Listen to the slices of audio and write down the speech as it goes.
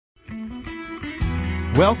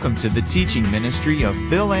Welcome to the teaching ministry of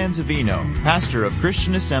Bill Anzavino, pastor of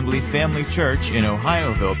Christian Assembly Family Church in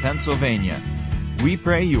Ohioville, Pennsylvania. We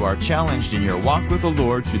pray you are challenged in your walk with the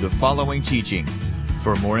Lord through the following teaching.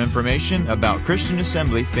 For more information about Christian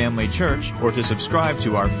Assembly Family Church or to subscribe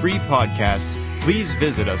to our free podcasts, please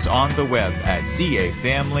visit us on the web at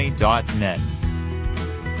cafamily.net.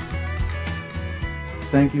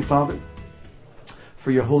 Thank you, Father,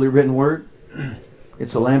 for your holy written word.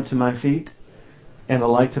 It's a lamp to my feet and a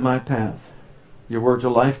light to my path. Your words are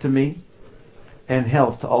life to me and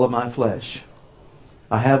health to all of my flesh.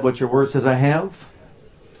 I have what your word says I have.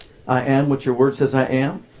 I am what your word says I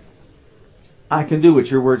am. I can do what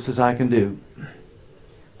your word says I can do.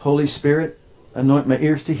 Holy Spirit, anoint my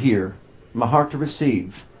ears to hear, my heart to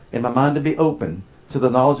receive, and my mind to be open to the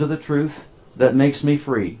knowledge of the truth that makes me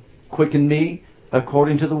free. Quicken me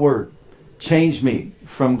according to the word. Change me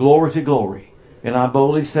from glory to glory. And I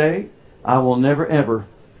boldly say, I will never ever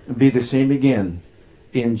be the same again.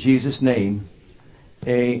 In Jesus' name,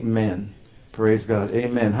 amen. Praise God.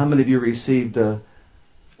 Amen. How many of you received a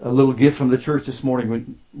little gift from the church this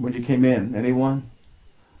morning when you came in? Anyone?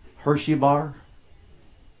 Hershey bar?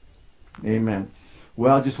 Amen.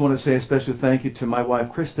 Well, I just want to say a special thank you to my wife,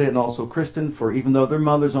 Krista, and also Kristen, for even though they're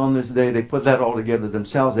mothers on this day, they put that all together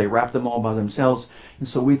themselves. They wrapped them all by themselves. And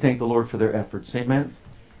so we thank the Lord for their efforts. Amen.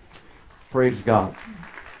 Praise God.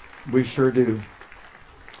 We sure do.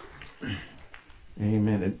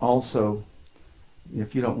 Amen. And also,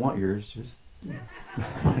 if you don't want yours, just...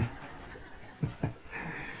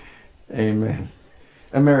 Amen.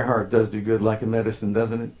 A merry heart does do good like a medicine,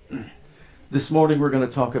 doesn't it? This morning we're going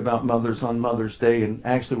to talk about mothers on Mother's Day, and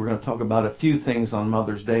actually we're going to talk about a few things on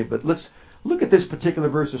Mother's Day, but let's look at this particular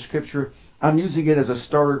verse of Scripture. I'm using it as a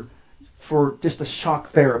starter for just a shock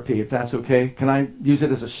therapy, if that's okay. Can I use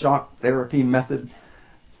it as a shock therapy method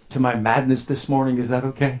to my madness this morning? Is that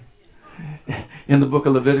okay? In the book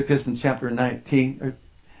of Leviticus in chapter 19,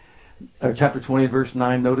 or chapter 20, verse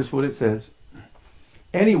 9, notice what it says.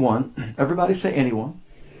 Anyone, everybody say anyone.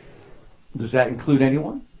 Does that include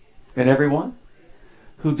anyone and everyone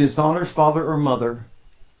who dishonors father or mother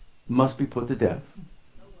must be put to death?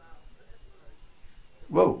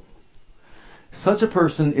 Whoa. Such a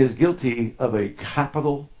person is guilty of a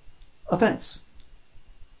capital offense.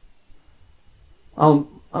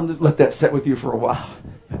 I'm just let that sit with you for a while.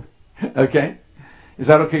 Okay? Is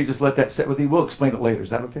that okay? Just let that sit with you. We'll explain it later.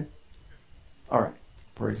 Is that okay? All right.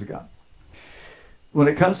 Praise God. When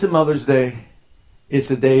it comes to Mother's Day, it's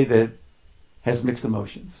a day that has mixed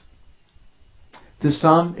emotions. To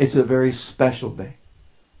some, it's a very special day.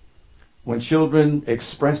 When children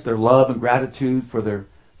express their love and gratitude for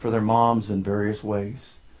their moms in various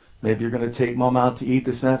ways. Maybe you're going to take mom out to eat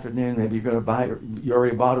this afternoon. Maybe you're going to you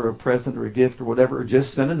already bought her a present or a gift or whatever, or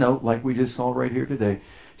just send a note like we just saw right here today.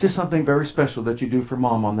 It's just something very special that you do for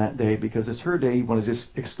mom on that day because it's her day. You want to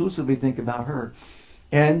just exclusively think about her.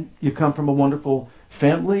 And you come from a wonderful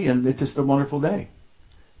family and it's just a wonderful day.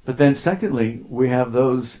 But then secondly, we have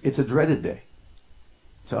it's a dreaded day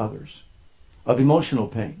to others of emotional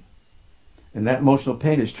pain. And that emotional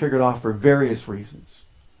pain is triggered off for various reasons.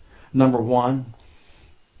 Number one,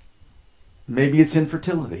 maybe it's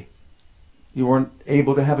infertility. You weren't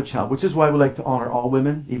able to have a child, which is why we like to honor all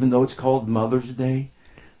women, even though it's called Mother's Day.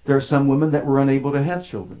 There are some women that were unable to have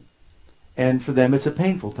children. And for them, it's a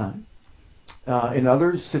painful time. In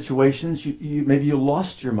other situations, maybe you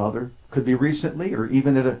lost your mother, could be recently or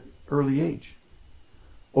even at an early age.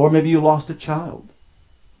 Or maybe you lost a child.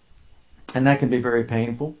 And that can be very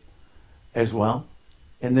painful as well.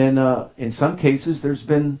 And then in some cases, there's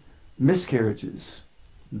been miscarriages.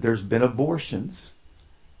 There's been abortions.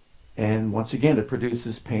 And once again, it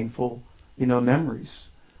produces painful, memories.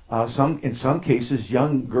 In some cases,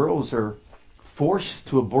 young girls are forced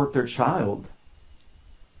to abort their child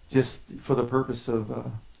just for the purpose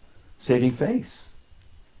of saving face.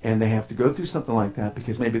 And they have to go through something like that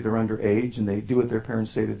because maybe they're underage and they do what their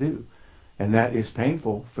parents say to do. And that is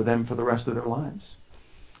painful for them for the rest of their lives.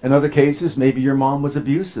 In other cases, maybe your mom was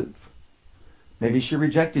abusive. Maybe she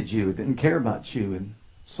rejected you, didn't care about you, and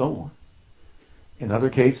so on. In other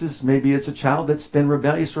cases, maybe it's a child that's been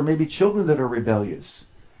rebellious, or maybe children that are rebellious.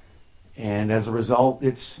 And as a result,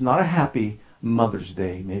 it's not a happy Mother's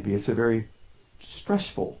Day. Maybe it's a very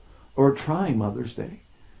stressful or trying Mother's Day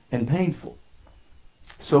and painful.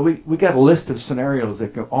 So we got a list of scenarios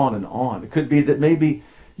that go on and on. It could be that maybe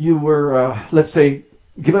you were, let's say,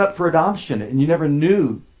 given up for adoption and you never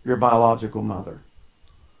knew your biological mother.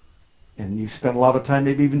 And you spent a lot of time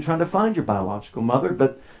maybe even trying to find your biological mother,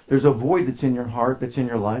 but there's a void that's in your heart, that's in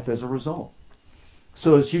your life as a result.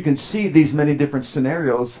 So as you can see these many different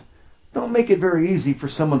scenarios, don't make it very easy for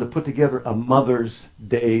someone to put together a Mother's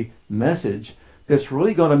Day message that's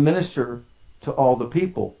really going to minister to all the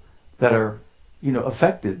people that are,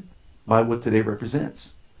 affected by what today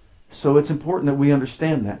represents. So it's important that we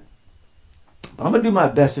understand that. But I'm going to do my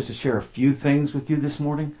best just to share a few things with you this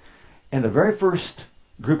morning. And the very first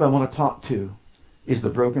group I want to talk to is the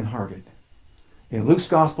brokenhearted. In Luke's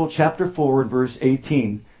Gospel, chapter 4, and verse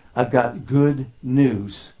 18, I've got good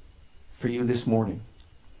news for you this morning.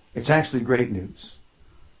 It's actually great news.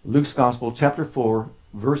 Luke's Gospel, chapter 4,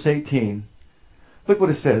 verse 18. Look what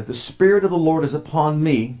it says. The Spirit of the Lord is upon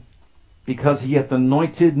me, because he hath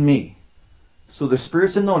anointed me. So the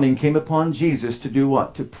Spirit's anointing came upon Jesus to do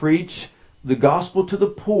what? To preach the gospel to the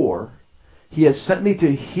poor. He has sent me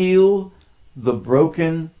to heal the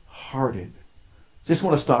brokenhearted. Just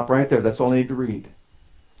want to stop right there. That's all I need to read.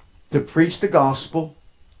 To preach the gospel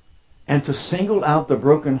and to single out the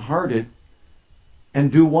brokenhearted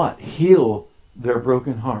and do what? Heal their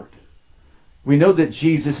broken heart. We know that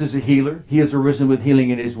Jesus is a healer. He has arisen with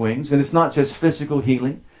healing in his wings. And it's not just physical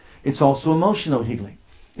healing. It's also emotional healing.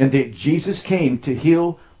 And that Jesus came to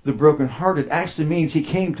heal the brokenhearted actually means he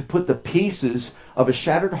came to put the pieces of a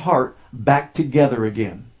shattered heart back together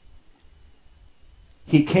again.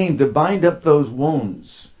 He came to bind up those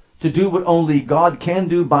wounds, to do what only God can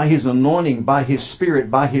do by his anointing, by his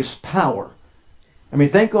Spirit, by his power. I mean,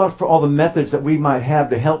 thank God for all the methods that we might have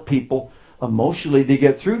to help people emotionally to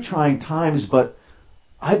get through trying times, but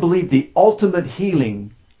I believe the ultimate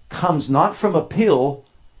healing comes not from a pill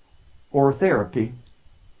or therapy.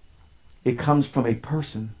 It comes from a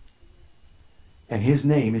person. And his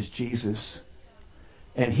name is Jesus.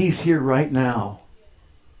 And he's here right now.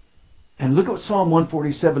 And look at Psalm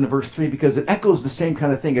 147 verse 3, because it echoes the same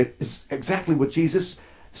kind of thing. It's exactly what Jesus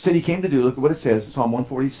said he came to do. Look at what it says, Psalm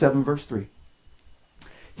 147 verse 3.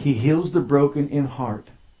 He heals the broken in heart,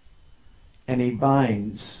 and he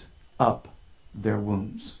binds up their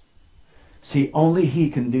wounds. See, only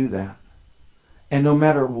he can do that. And no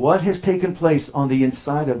matter what has taken place on the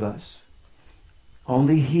inside of us,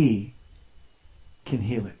 only he can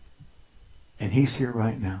heal it. And he's here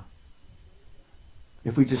right now.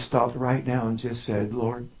 If we just stopped right now and just said,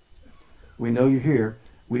 Lord, we know you're here.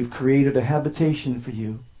 We've created a habitation for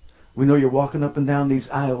you. We know you're walking up and down these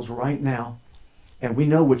aisles right now. And we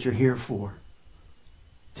know what you're here for.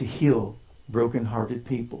 To heal broken-hearted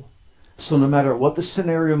people. So no matter what the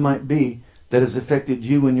scenario might be that has affected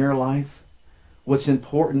you in your life, what's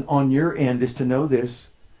important on your end is to know this.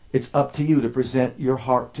 It's up to you to present your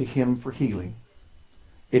heart to him for healing.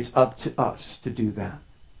 It's up to us to do that.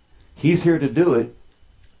 He's here to do it,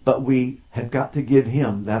 but we have got to give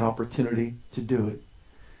him that opportunity to do it.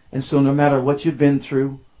 And so no matter what you've been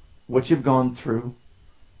through, what you've gone through,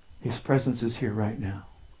 his presence is here right now.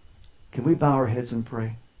 Can we bow our heads and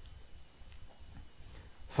pray?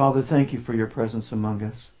 Father, thank you for your presence among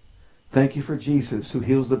us. Thank you for Jesus, who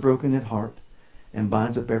heals the broken at heart and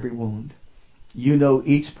binds up every wound. You know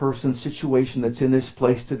each person's situation that's in this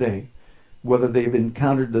place today, whether they've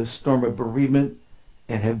encountered the storm of bereavement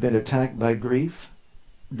and have been attacked by grief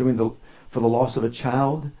for the loss of a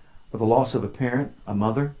child, or the loss of a parent, a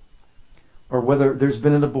mother, or whether there's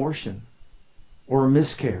been an abortion or a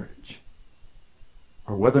miscarriage,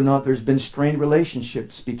 or whether or not there's been strained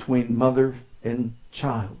relationships between mother and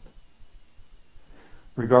child.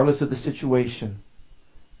 Regardless of the situation,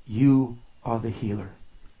 you are the healer.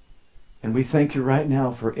 And we thank you right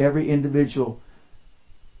now for every individual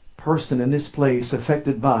person in this place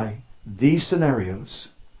affected by these scenarios.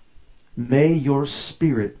 May your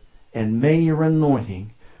Spirit and may your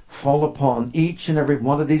anointing fall upon each and every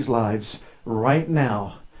one of these lives right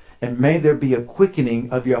now. And may there be a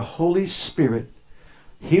quickening of your Holy Spirit,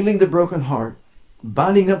 healing the broken heart,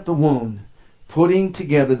 binding up the wound, putting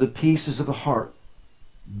together the pieces of the heart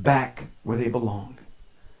back where they belong.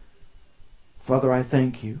 Father, I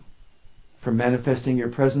thank you for manifesting your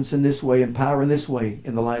presence in this way and power in this way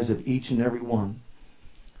in the lives of each and every one.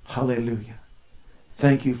 Hallelujah.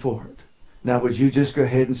 Thank you for it. Now would you just go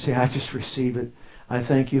ahead and say, I just receive it. I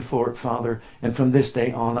thank you for it, Father. And from this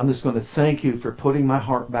day on, I'm just going to thank you for putting my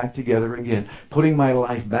heart back together again, putting my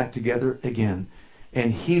life back together again,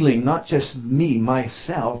 and healing not just me,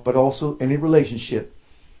 myself, but also any relationship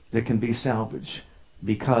that can be salvaged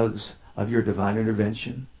because of your divine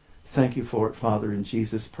intervention. Thank you for it, Father, in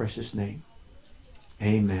Jesus' precious name.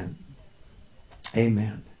 Amen.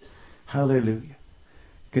 Amen. Hallelujah.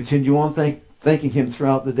 Continue on thanking him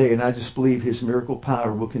throughout the day, and I just believe his miracle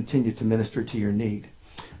power will continue to minister to your need.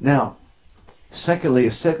 Now, secondly,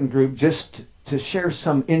 a second group, just to share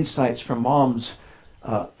some insights from moms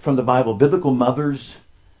from the Bible, biblical mothers.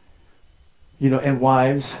 and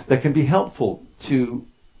wives that can be helpful to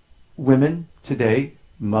women today,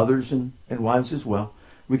 mothers and wives as well.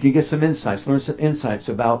 We can get some insights, learn some insights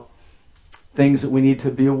about things that we need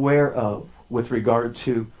to be aware of with regard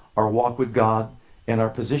to our walk with God and our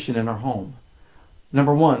position in our home.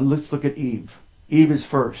 Number one, let's look at Eve. Eve is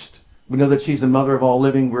first. We know that she's the mother of all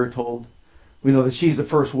living, we're told. We know that she's the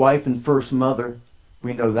first wife and first mother.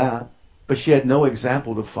 We know that. But she had no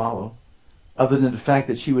example to follow other than the fact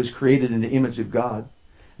that she was created in the image of God.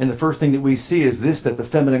 And the first thing that we see is this, that the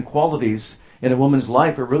feminine qualities in a woman's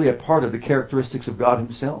life are really a part of the characteristics of God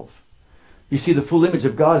himself. You see, the full image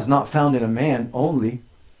of God is not found in a man only,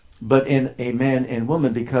 but in a man and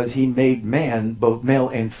woman, because he made man both male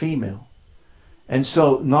and female. And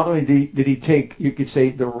so not only did he take, you could say,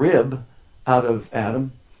 the rib out of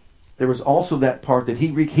Adam, there was also that part that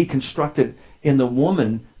he constructed in the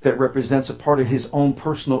woman that represents a part of his own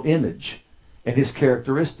personal image and his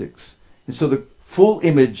characteristics. And so the full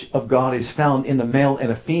image of God is found in the male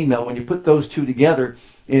and a female. When you put those two together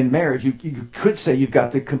in marriage, you could say you've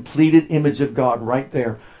got the completed image of God right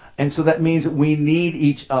there. And so that means that we need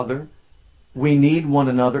each other. We need one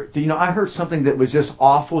another. I heard something that was just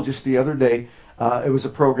awful just the other day. It was a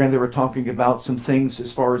program they were talking about some things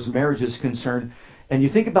as far as marriage is concerned. And you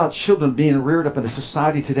think about children being reared up in a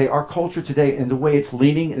society today, our culture today, and the way it's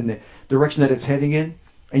leaning and the direction that it's heading in.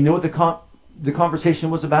 And you know what the conversation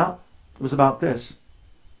was about? It was about this.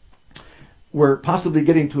 We're possibly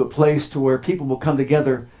getting to a place to where people will come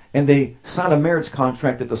together and they sign a marriage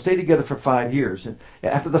contract that they'll stay together for 5 years. And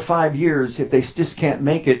after the 5 years, if they just can't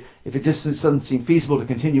make it, if it just doesn't seem feasible to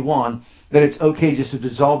continue on, then it's okay just to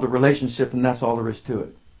dissolve the relationship, and that's all there is to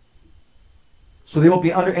it. So they won't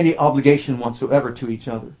be under any obligation whatsoever to each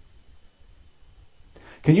other.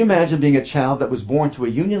 Can you imagine being a child that was born to a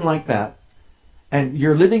union like that, and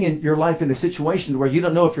you're living in your life in a situation where you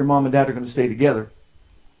don't know if your mom and dad are going to stay together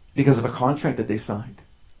because of a contract that they signed?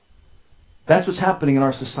 That's what's happening in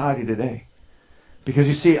our society today. Because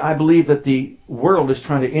you see, I believe that the world is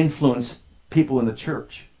trying to influence people in the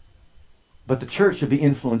church. But the church should be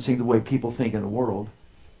influencing the way people think in the world.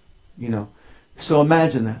 So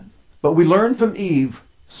imagine that. But we learn from Eve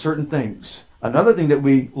certain things. Another thing that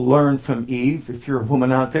we learn from Eve, if you're a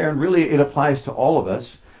woman out there, and really it applies to all of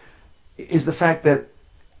us, is the fact that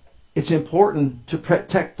it's important to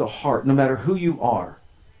protect the heart, no matter who you are,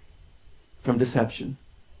 from deception.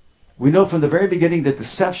 We know from the very beginning that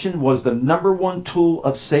deception was the number one tool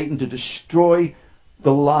of Satan to destroy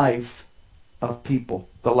the life of people,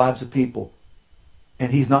 the lives of people.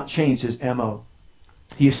 And he's not changed his MO.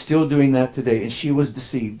 He is still doing that today, and she was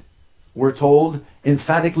deceived. We're told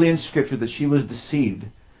emphatically in Scripture that she was deceived,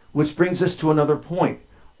 which brings us to another point.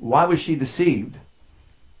 Why was she deceived?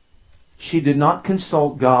 She did not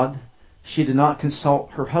consult God. She did not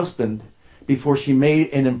consult her husband before she made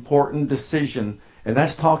an important decision. And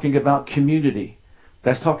that's talking about community.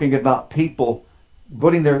 That's talking about people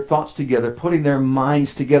putting their thoughts together, putting their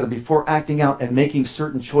minds together before acting out and making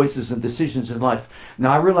certain choices and decisions in life.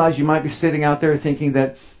 Now, I realize you might be sitting out there thinking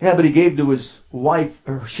that, yeah, but he gave to his wife,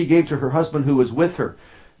 or she gave to her husband who was with her.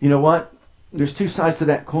 You know what? There's two sides to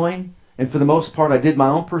that coin. And for the most part, I did my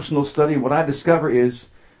own personal study. And what I discover is,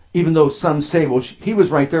 even though some say, well, he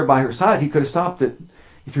was right there by her side, he could have stopped it.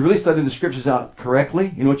 If you really study the Scriptures out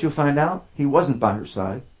correctly, you know what you'll find out? He wasn't by her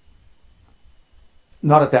side.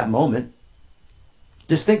 Not at that moment.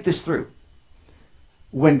 Just think this through.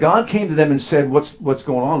 When God came to them and said, what's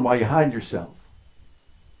going on? Why are you hiding yourself?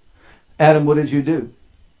 Adam, what did you do?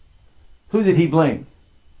 Who did he blame?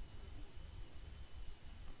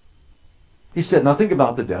 He said nothing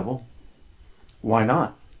about the devil. Why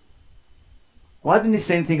not? Why didn't he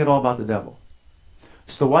say anything at all about the devil?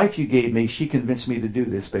 It's the wife you gave me. She convinced me to do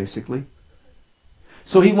this, basically.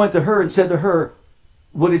 So he went to her and said to her,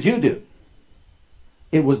 what did you do?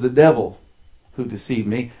 It was the devil who deceived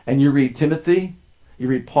me. And you read Timothy. You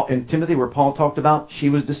read Paul, in Timothy where Paul talked about she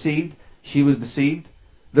was deceived. She was deceived.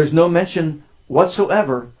 There's no mention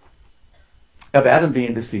whatsoever of Adam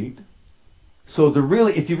being deceived. So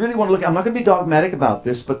if you really want to look, I'm not going to be dogmatic about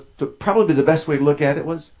this, but probably the best way to look at it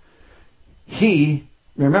was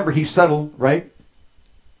remember he's subtle, right?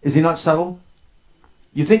 Is he not subtle?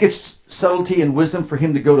 You think it's subtlety and wisdom for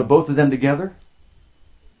him to go to both of them together?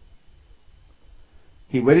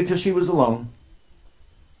 He waited till she was alone,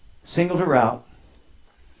 singled her out,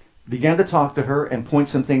 began to talk to her and point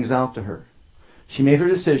some things out to her. She made her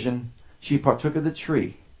decision. She partook of the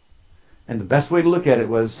tree. And the best way to look at it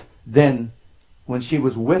was then when she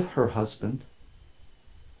was with her husband,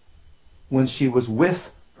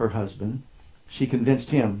 she convinced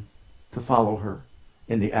him to follow her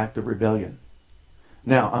in the act of rebellion.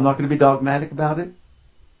 Now, I'm not going to be dogmatic about it,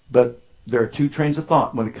 but there are two trains of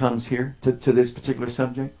thought when it comes here to this particular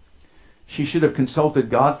subject. She should have consulted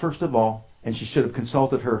God first of all, and she should have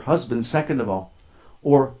consulted her husband second of all,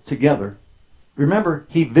 or together. Remember,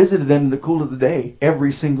 he visited them in the cool of the day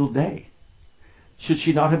every single day. Should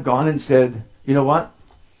she not have gone and said, you know what?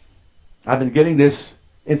 I've been getting this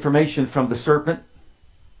information from the serpent.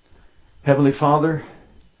 Heavenly Father,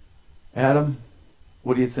 Adam,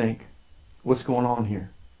 what do you think? What's going on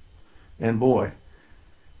here? And boy,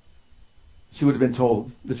 she would have been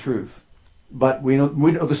told the truth. But we know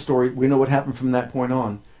the story. We know what happened from that point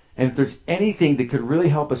on. And if there's anything that could really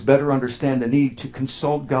help us better understand the need to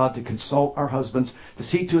consult God, to consult our husbands, to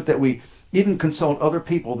see to it that we even consult other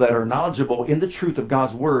people that are knowledgeable in the truth of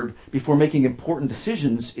God's word before making important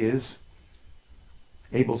decisions, is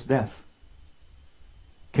Abel's death.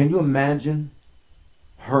 Can you imagine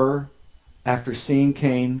her, after seeing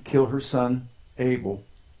Cain kill her son Abel,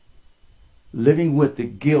 living with the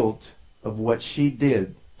guilt of what she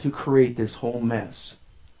did to create this whole mess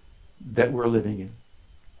that we're living in?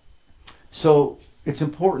 So it's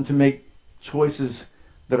important to make choices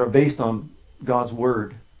that are based on God's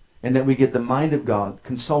word, and that we get the mind of God,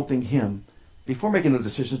 consulting him before making those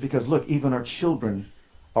decisions, because look, even our children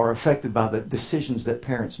are affected by the decisions that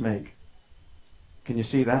parents make. Can you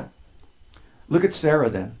see that? Look at Sarah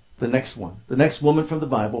then, the next one, the next woman from the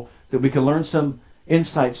Bible that we can learn some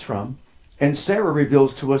insights from. And Sarah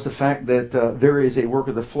reveals to us the fact that there is a work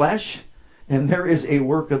of the flesh and there is a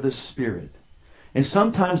work of the Spirit. And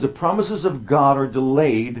sometimes the promises of God are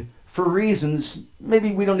delayed for reasons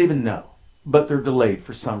maybe we don't even know, but they're delayed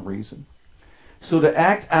for some reason. So to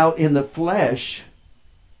act out in the flesh,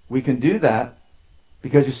 we can do that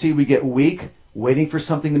because, you see, we get weak waiting for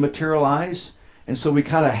something to materialize. And so we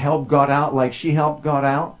kind of help God out like she helped God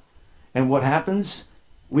out. And what happens?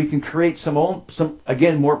 We can create some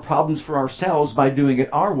again, more problems for ourselves by doing it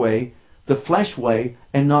our way, the flesh way,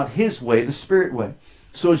 and not his way, the Spirit way.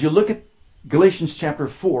 So as you look at Galatians chapter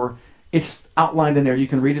 4, it's outlined in there. You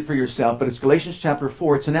can read it for yourself, but it's Galatians chapter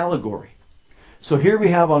 4. It's an allegory. So here we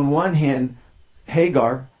have on one hand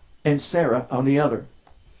Hagar and Sarah on the other.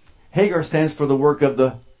 Hagar stands for the work of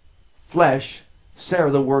the flesh, Sarah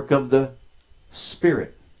the work of the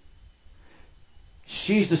Spirit.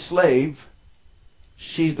 She's the slave,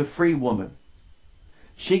 she's the free woman.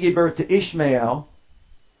 She gave birth to Ishmael,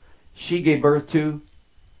 she gave birth to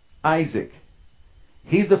Isaac.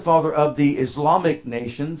 He's the father of the Islamic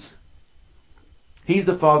nations. He's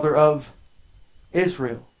the father of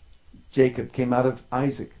Israel. Jacob came out of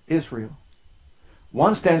Isaac, Israel.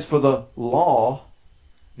 One stands for the law,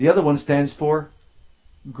 the other one stands for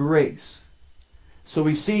grace. So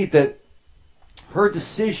we see that her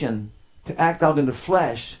decision to act out in the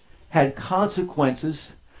flesh had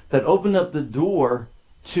consequences that opened up the door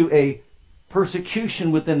to a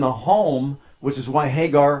persecution within the home, which is why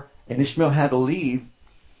Hagar and Ishmael had to leave.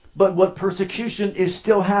 But what persecution is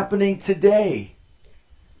still happening today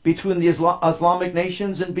between the Islamic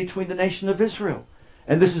nations and between the nation of Israel.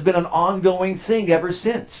 And this has been an ongoing thing ever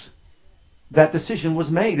since that decision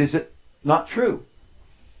was made. Is it not true?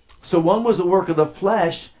 So one was a work of the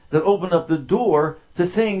flesh that opened up the door to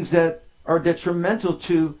things that are detrimental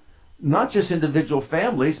to not just individual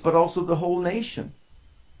families, but also the whole nation.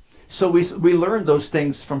 So we learned those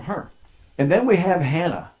things from her. And then we have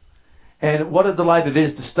Hannah. And what a delight it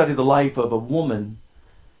is to study the life of a woman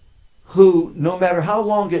who, no matter how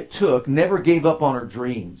long it took, never gave up on her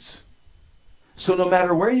dreams. So no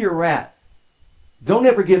matter where you're at, don't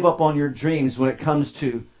ever give up on your dreams when it comes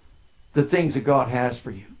to the things that God has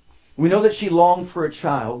for you. We know that she longed for a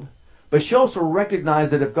child, but she also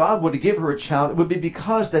recognized that if God were to give her a child, it would be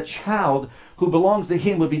because that child who belongs to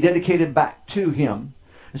him would be dedicated back to him.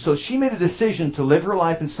 And so she made a decision to live her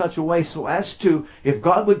life in such a way so as to, if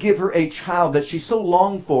God would give her a child that she so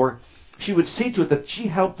longed for, she would see to it that she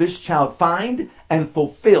helped this child find and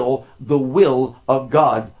fulfill the will of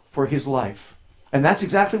God for his life. And that's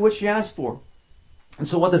exactly what she asked for. And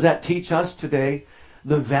so what does that teach us today?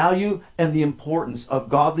 The value and the importance of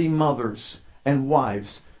godly mothers and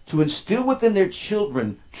wives to instill within their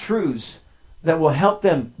children truths that will help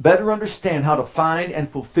them better understand how to find and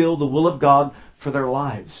fulfill the will of God for their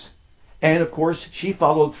lives. And of course, she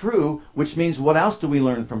followed through, which means what else do we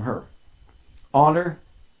learn from her? Honor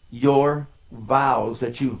your vows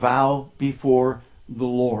that you vow before the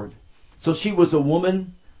Lord. So she was a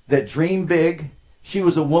woman that dreamed big. She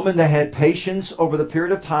was a woman that had patience over the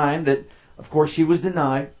period of time that, of course, she was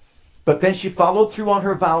denied. But then she followed through on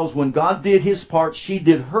her vows. When God did his part, she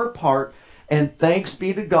did her part. And thanks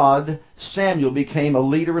be to God, Samuel became a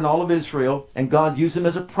leader in all of Israel, and God used him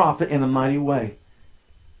as a prophet in a mighty way.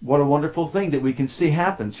 What a wonderful thing that we can see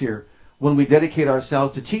happens here when we dedicate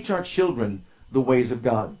ourselves to teach our children the ways of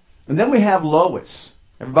God. And then we have Lois.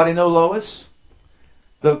 Everybody know Lois?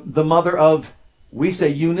 The mother of, we say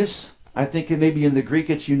Eunice. I think it maybe in the Greek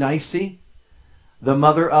it's Eunice. The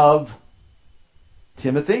mother of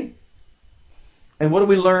Timothy. And what do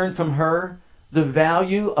we learn from her? The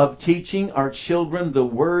value of teaching our children the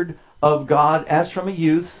Word of God as from a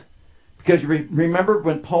youth. Because you remember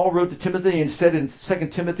when Paul wrote to Timothy and said in 2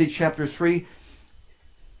 Timothy chapter 3,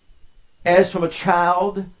 as from a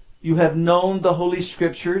child you have known the Holy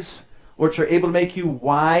Scriptures, which are able to make you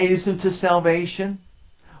wise unto salvation.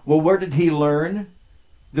 Well, where did he learn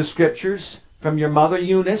the Scriptures? From your mother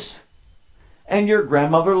Eunice and your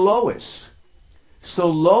grandmother Lois. So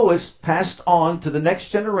Lois passed on to the next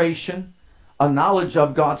generation a knowledge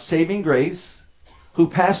of God's saving grace, who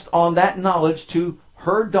passed on that knowledge to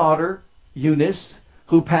her daughter Eunice,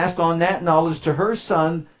 who passed on that knowledge to her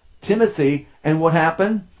son Timothy. And what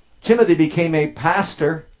happened? Timothy became a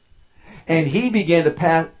pastor, and he began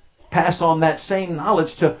to pass on that same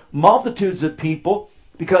knowledge to multitudes of people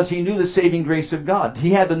because he knew the saving grace of God.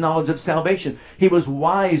 He had the knowledge of salvation. He was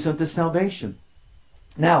wise unto salvation.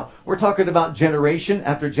 Now, we're talking about generation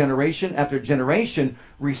after generation after generation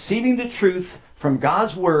receiving the truth from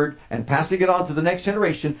God's Word and passing it on to the next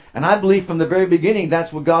generation. And I believe from the very beginning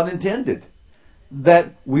that's what God intended.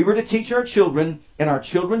 That we were to teach our children and our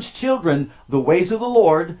children's children the ways of the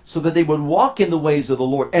Lord so that they would walk in the ways of the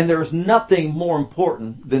Lord. And there is nothing more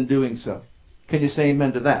important than doing so. Can you say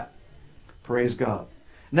amen to that? Praise God.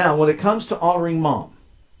 Now, when it comes to honoring mom,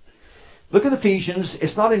 look at Ephesians.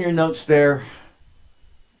 It's not in your notes there.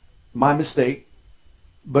 My mistake.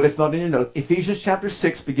 But it's not in your notes. Ephesians chapter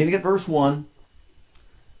 6, beginning at verse 1.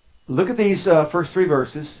 Look at these first three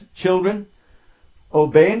verses. Children,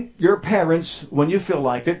 obey your parents when you feel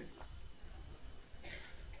like it.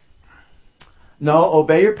 No,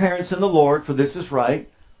 obey your parents in the Lord, for this is right.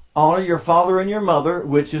 Honor your father and your mother,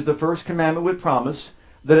 which is the first commandment with promise,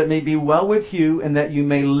 that it may be well with you and that you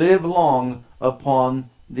may live long upon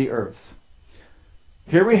the earth.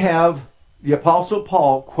 Here we have the Apostle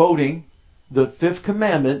Paul quoting the fifth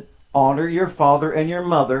commandment, honor your father and your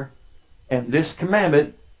mother, and this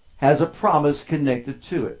commandment has a promise connected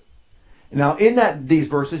to it. Now, in these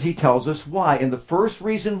verses, he tells us why. And the first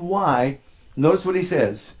reason why, notice what he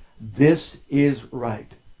says. This is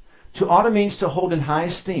right. To honor means to hold in high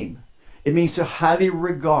esteem. It means to highly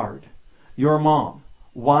regard your mom.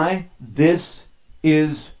 Why? This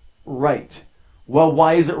is right. Well,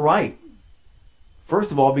 why is it right?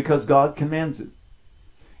 First of all, because God commands it.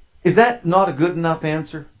 Is that not a good enough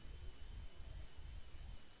answer?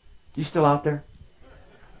 You still out there?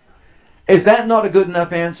 Is that not a good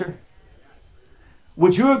enough answer?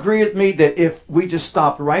 Would you agree with me that if we just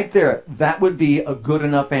stopped right there, that would be a good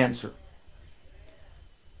enough answer?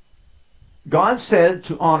 God said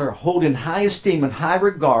to honor, hold in high esteem and high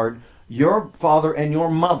regard your father and your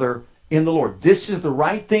mother in the Lord. This is the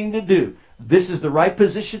right thing to do. This is the right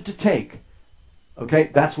position to take.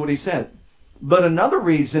 Okay, that's what he said. But another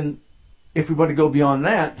reason, if we want to go beyond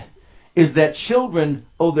that, is that children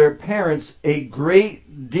owe their parents a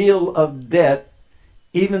great deal of debt,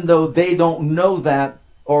 even though they don't know that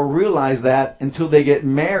or realize that until they get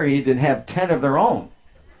married and have 10 of their own.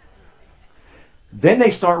 Then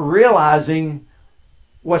they start realizing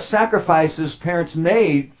what sacrifices parents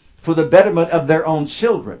made for the betterment of their own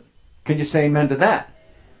children. Can you say amen to that?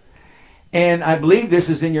 And I believe this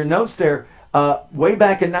is in your notes there. Way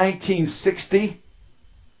back in 1960,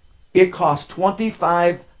 it cost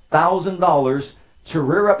 $25,000 to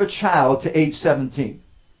rear up a child to age 17.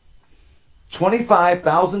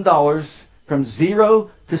 $25,000 from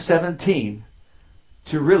 0 to 17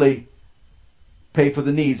 to really pay for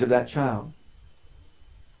the needs of that child.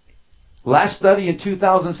 Last study in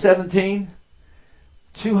 2017,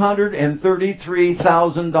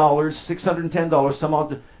 $233,000, $610, some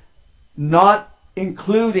odd, not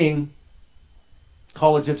including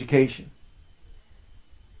college education.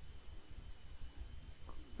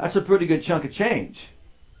 That's a pretty good chunk of change,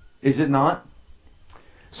 is it not?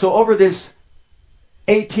 So over this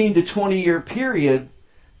 18 to 20 year period,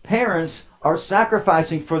 parents are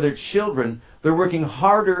sacrificing for their children. They're working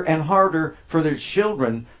harder and harder for their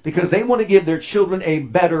children because they want to give their children a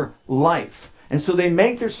better life. And so they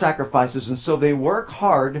make their sacrifices, and so they work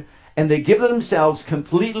hard and they give themselves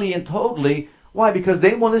completely and totally. Why? Because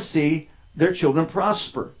they want to see their children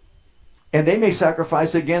prosper. And they may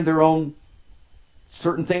sacrifice again their own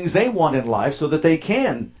certain things they want in life so that they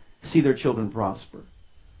can see their children prosper.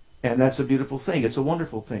 And that's a beautiful thing. It's a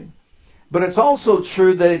wonderful thing. But it's also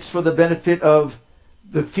true that it's for the benefit of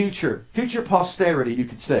the future posterity, you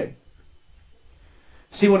could say.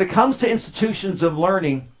 See, when it comes to institutions of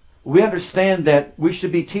learning, we understand that we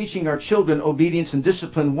should be teaching our children obedience and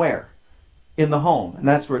discipline where? In the home. And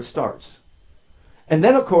that's where it starts. And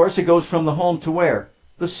then, of course, it goes from the home to where?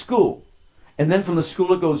 The school. And then from the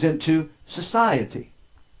school it goes into society.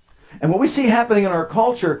 And what we see happening in our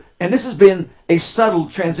culture, and this has been a subtle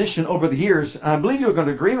transition over the years, and I believe you're going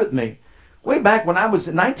to agree with me. Way back when I was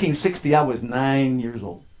in 1960, I was 9 years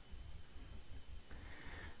old.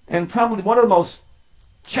 And probably one of the most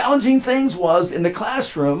challenging things was in the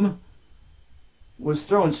classroom was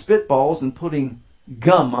throwing spitballs and putting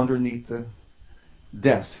gum underneath the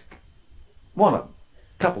desk. One of them.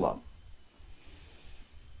 A couple of them.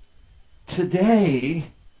 Today,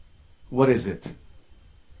 what is it?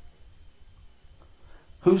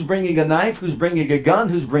 Who's bringing a knife? Who's bringing a gun?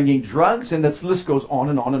 Who's bringing drugs? And this list goes on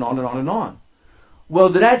and on and on and on and on. Well,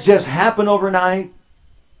 did that just happen overnight?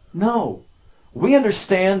 No. We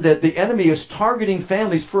understand that the enemy is targeting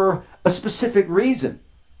families for a specific reason.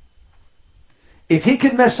 If he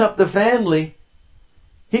can mess up the family,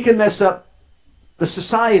 he can mess up the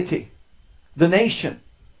society, the nation.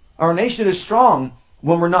 Our nation is strong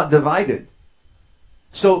when we're not divided.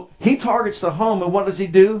 So he targets the home, and what does he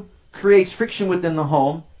do? Creates friction within the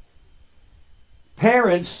home.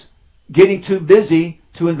 Parents getting too busy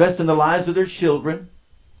to invest in the lives of their children.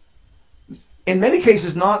 In many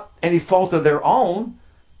cases, not any fault of their own,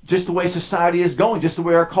 just the way society is going, just the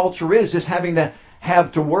way our culture is, just having to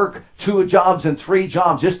have to work 2 jobs and 3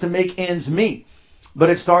 jobs just to make ends meet. But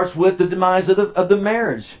it starts with the demise of the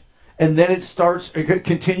marriage. And then it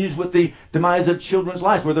continues with the demise of children's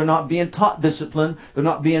lives, where they're not being taught discipline, they're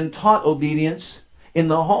not being taught obedience in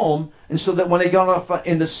the home. And so that when they go off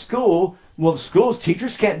into school, well, schools,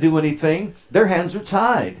 teachers can't do anything. Their hands are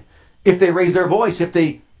tied. If they raise their voice, if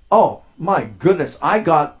they, oh my goodness, I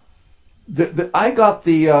got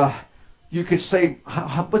the you could say,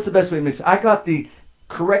 what's the best way to say? I got the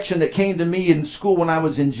correction that came to me in school when I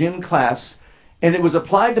was in gym class, and it was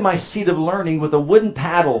applied to my seat of learning with a wooden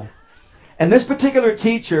paddle. And this particular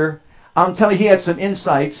teacher, I'm telling you, he had some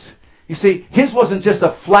insights. You see, his wasn't just a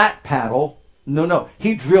flat paddle. No.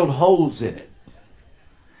 He drilled holes in it.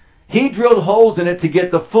 He drilled holes in it to get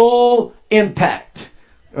the full impact.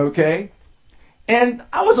 Okay? And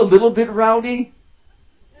I was a little bit rowdy.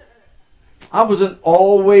 I wasn't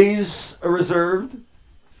always reserved.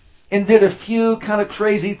 And did a few kind of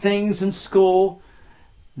crazy things in school.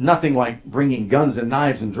 Nothing like bringing guns and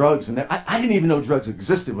knives and drugs. And I didn't even know drugs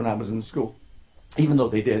existed when I was in school. Even though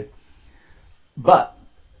they did. But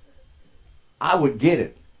I would get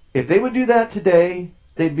it. If they would do that today,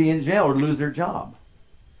 they'd be in jail or lose their job.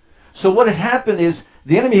 So what has happened is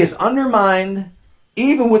the enemy has undermined,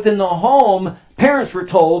 even within the home, parents were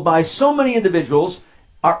told by so many individuals,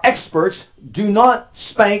 our experts, do not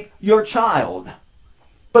spank your child.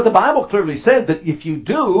 But the Bible clearly says that if you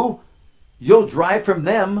do, you'll drive from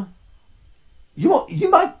them. You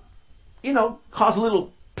might, cause a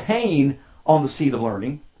little pain on the seat of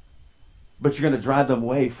learning, but you're going to drive them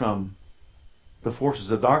away from the forces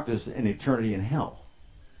of darkness and eternity in hell.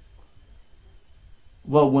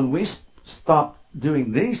 Well, when we stop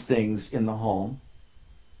doing these things in the home,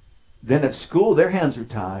 then at school their hands are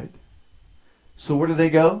tied. So where do they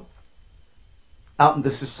go? Out into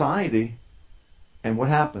society. And what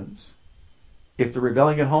happens? If they're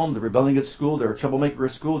rebelling at home, they're rebelling at school, they're a troublemaker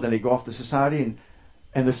at school, then they go off to society,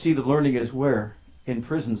 and the seat of learning is where? In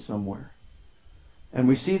prison somewhere. And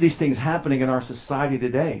we see these things happening in our society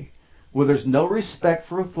today, where there's no respect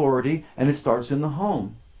for authority, and it starts in the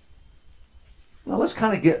home. Now let's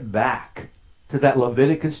kind of get back to that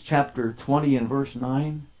Leviticus chapter 20 and verse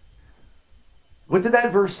 9. What did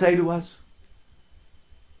that verse say to us?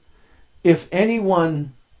 If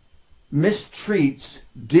anyone mistreats,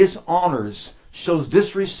 dishonors, shows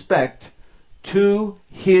disrespect to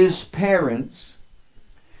his parents,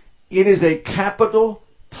 it is a capital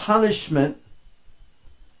punishment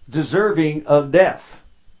deserving of death,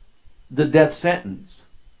 the death sentence.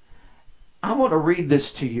 I want to read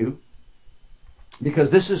this to you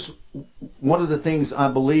because this is one of the things I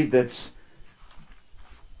believe that's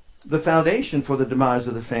the foundation for the demise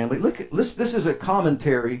of the family. Look, this is a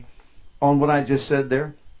commentary on what I just said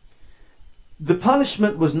there. The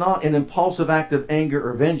punishment was not an impulsive act of anger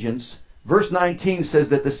or vengeance. Verse 19 says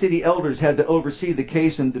that the city elders had to oversee the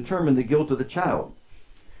case and determine the guilt of the child.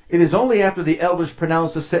 It is only after the elders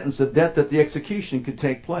pronounced the sentence of death that the execution could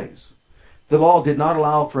take place. The law did not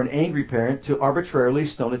allow for an angry parent to arbitrarily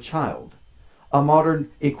stone a child. A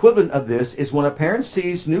modern equivalent of this is when a parent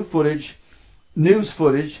sees news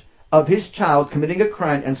footage of his child committing a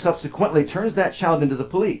crime and subsequently turns that child into the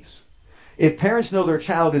police. If parents know their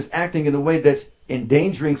child is acting in a way that's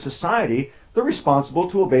endangering society, they're responsible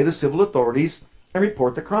to obey the civil authorities and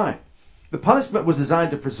report the crime. The punishment was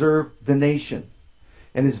designed to preserve the nation.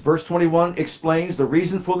 And as verse 21 explains, the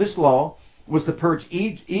reason for this law was to purge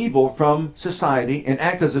evil from society and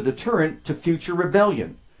act as a deterrent to future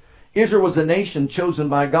rebellion. Israel was a nation chosen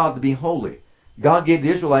by God to be holy. God gave the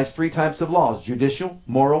Israelites 3 types of laws: judicial,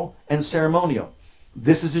 moral, and ceremonial.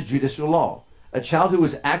 This is a judicial law. A child who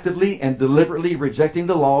was actively and deliberately rejecting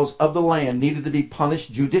the laws of the land needed to be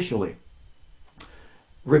punished judicially.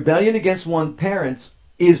 Rebellion against one's parents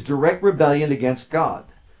is direct rebellion against God.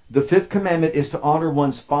 The 5th commandment is to honor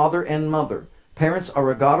one's father and mother. Parents are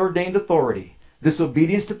a God-ordained authority.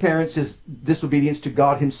 Disobedience to parents is disobedience to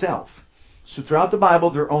God himself. So throughout the Bible,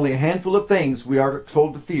 there are only a handful of things we are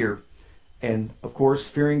told to fear. And, of course,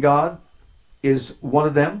 fearing God is one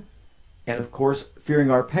of them. And, of course, fearing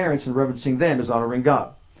our parents and reverencing them is honoring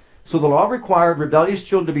God. So the law required rebellious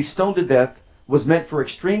children to be stoned to death was meant for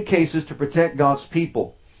extreme cases to protect God's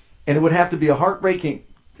people. And it would have to be a heartbreaking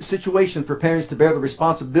situation for parents to bear the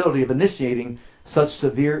responsibility of initiating such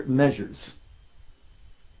severe measures.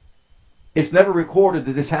 It's never recorded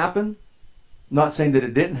that this happened. Not saying that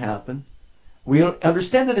it didn't happen. We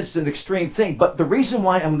understand that it's an extreme thing, but the reason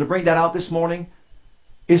why I'm going to bring that out this morning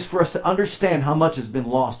is for us to understand how much has been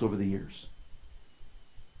lost over the years.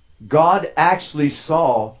 God actually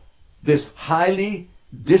saw this highly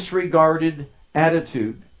disregarded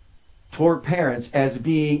attitude toward parents as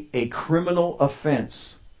being a criminal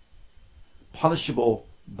offense, punishable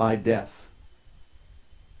by death.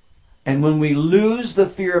 And when we lose the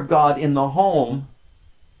fear of God in the home,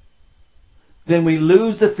 then we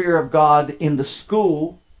lose the fear of God in the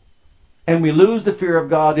school, and we lose the fear of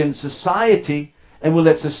God in society, and we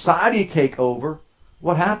let society take over.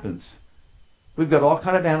 What happens? We've got all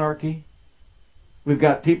kind of anarchy. We've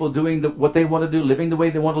got people doing what they want to do, living the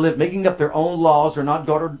way they want to live, making up their own laws, or not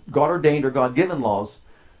God-ordained or God-given laws.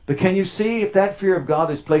 But can you see if that fear of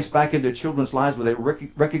God is placed back into children's lives where they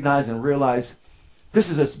recognize and realize this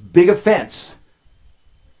is a big offense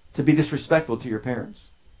to be disrespectful to your parents?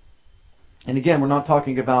 And again, we're not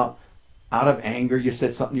talking about out of anger, you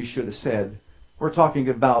said something you should have said. We're talking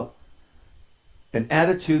about an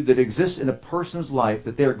attitude that exists in a person's life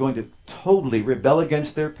that they're going to totally rebel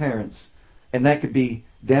against their parents. And that could be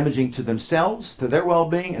damaging to themselves, to their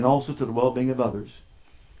well-being, and also to the well-being of others.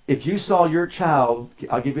 If you saw your child,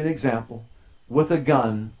 I'll give you an example, with a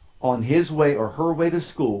gun on his way or her way to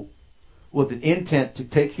school with an intent to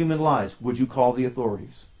take human lives, would you call the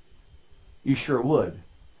authorities? You sure would.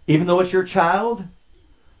 Even though it's your child,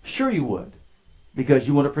 sure you would. Because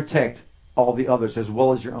you want to protect all the others as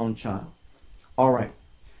well as your own child. All right.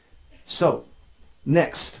 So,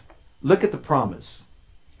 next, look at the promise.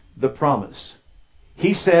 The promise.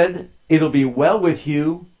 He said, it'll be well with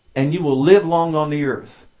you and you will live long on the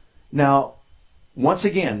earth. Now, once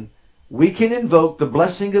again, we can invoke the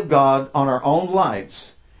blessing of God on our own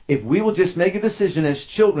lives if we will just make a decision as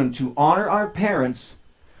children to honor our parents,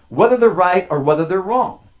 whether they're right or whether they're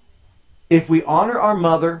wrong. If we honor our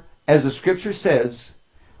mother, as the scripture says,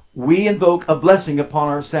 we invoke a blessing upon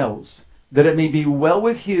ourselves, that it may be well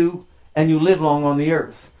with you and you live long on the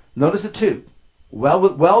earth. Notice the two.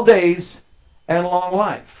 Well days and long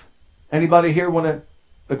life. Anybody here want to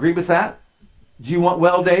agree with that? Do you want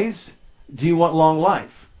well days? Do you want long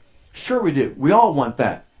life? Sure we do. We all want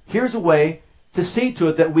that. Here's a way to see to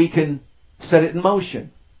it that we can set it in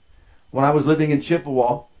motion. When I was living in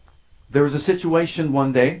Chippewa, there was a situation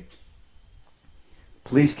one day.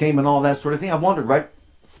 Police came and all that sort of thing. I wondered, right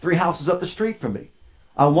 3 houses up the street from me.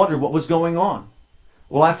 I wondered what was going on.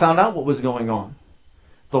 Well, I found out what was going on.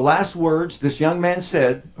 The last words this young man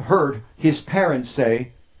heard his parents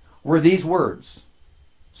say, were these words: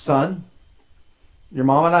 "Son, your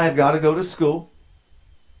mom and I have got to go to school.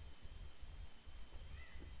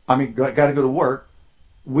 Got to go to work.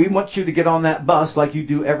 We want you to get on that bus like you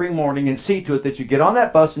do every morning and see to it that you get on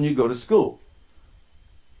that bus and you go to school."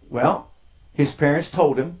 Well, his parents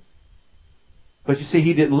told him, but you see,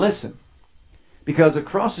 he didn't listen. Because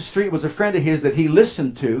across the street was a friend of his that he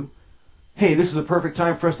listened to. Hey, this is a perfect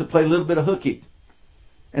time for us to play a little bit of hooky.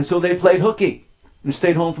 And so they played hooky and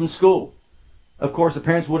stayed home from school. Of course, the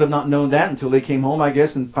parents would have not known that until they came home, I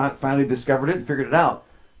guess, and finally discovered it and figured it out.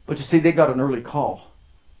 But you see, they got an early call.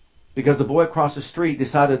 Because the boy across the street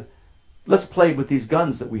decided, let's play with these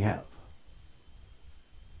guns that we have.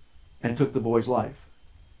 And took the boy's life.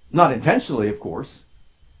 Not intentionally, of course.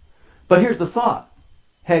 But here's the thought.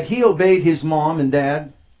 Had he obeyed his mom and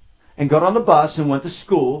dad and got on the bus and went to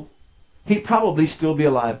school, he'd probably still be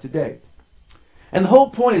alive today. And the whole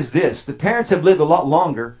point is this: the parents have lived a lot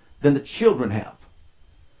longer than the children have.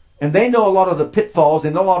 And they know a lot of the pitfalls,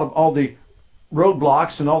 they know a lot of all the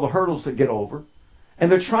roadblocks and all the hurdles to get over.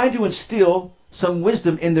 And they're trying to instill some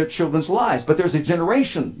wisdom in their children's lives. But there's a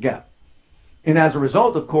generation gap. And as a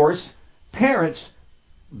result, of course, parents,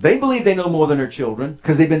 they believe they know more than their children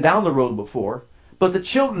because they've been down the road before. But the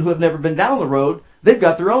children who have never been down the road, they've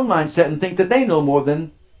got their own mindset and think that they know more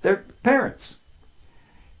than their parents.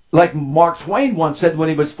 Like Mark Twain once said when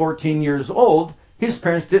he was 14 years old, his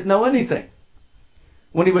parents didn't know anything.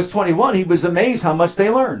 When he was 21, he was amazed how much they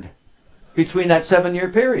learned between that 7-year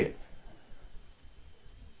period.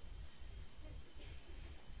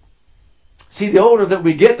 See, the older that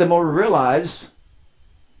we get, the more we realize,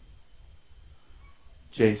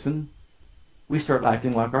 Jason, we start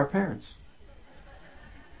acting like our parents.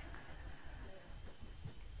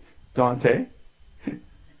 Dante,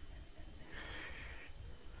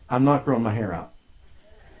 I'm not growing my hair out.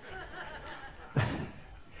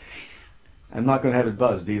 I'm not going to have it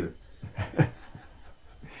buzzed either.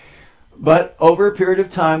 But over a period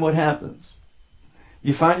of time, what happens?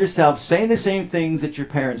 You find yourself saying the same things that your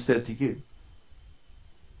parents said to you.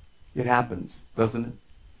 It happens, doesn't it?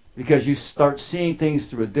 Because you start seeing things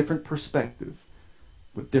through a different perspective,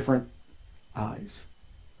 with different eyes.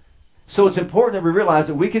 So it's important that we realize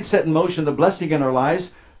that we can set in motion the blessing in our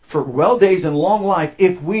lives for well days and long life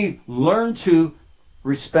if we learn to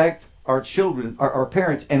respect our children, our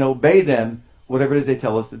parents, and obey them, whatever it is they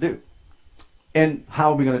tell us to do. And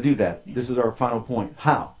how are we going to do that? This is our final point.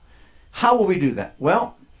 How? How will we do that?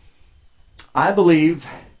 Well, I believe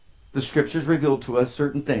the scriptures reveal to us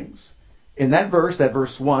certain things. In that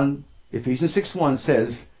verse 1, Ephesians 6:1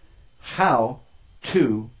 says, how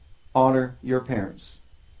to honor your parents.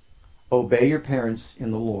 Obey your parents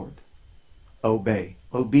in the Lord. Obey.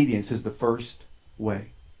 Obedience is the first way.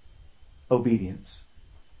 Obedience.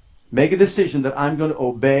 Make a decision that I'm going to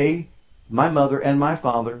obey my mother and my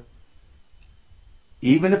father.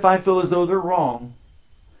 Even if I feel as though they're wrong,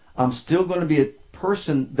 I'm still going to be a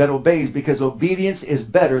person that obeys, because obedience is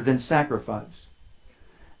better than sacrifice.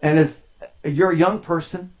 And if you're a young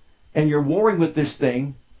person and you're warring with this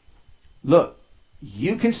thing, look,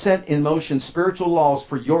 you can set in motion spiritual laws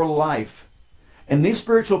for your life. And these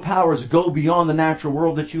spiritual powers go beyond the natural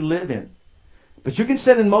world that you live in. But you can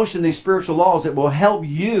set in motion these spiritual laws that will help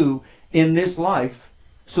you in this life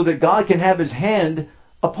so that God can have his hand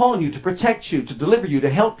upon you to protect you, to deliver you, to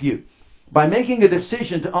help you. By making a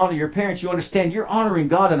decision to honor your parents, you understand you're honoring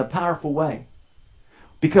God in a powerful way.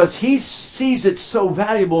 Because he sees it so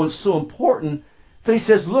valuable and so important that he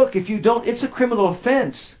says, look, if you don't, it's a criminal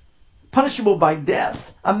offense, punishable by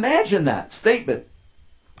death. Imagine that statement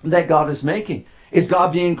that God is making. Is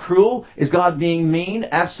God being cruel? Is God being mean?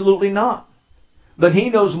 Absolutely not. But he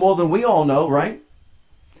knows more than we all know, right?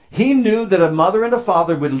 He knew that a mother and a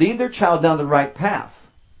father would lead their child down the right path.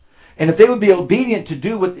 And if they would be obedient to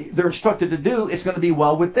do what they're instructed to do, it's going to be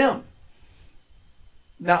well with them.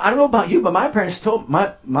 Now, I don't know about you, but my parents told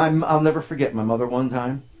I'll never forget my mother one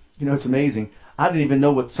time. You know, it's amazing. I didn't even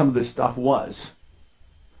know what some of this stuff was.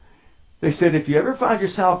 They said, if you ever find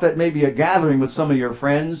yourself at maybe a gathering with some of your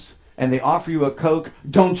friends and they offer you a Coke,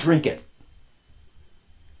 don't drink it.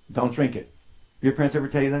 Don't drink it. Your parents ever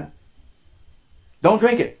tell you that? Don't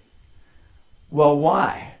drink it. Well,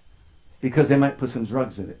 why? Because they might put some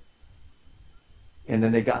drugs in it. And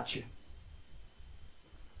then they got you.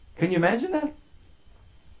 Can you imagine that?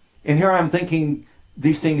 And here I'm thinking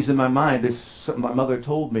these things in my mind. This is something my mother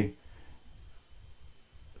told me.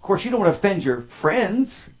 Of course, you don't want to offend your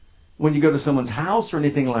friends when you go to someone's house or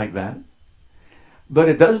anything like that. But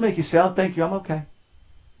it does make you say, oh, thank you, I'm okay.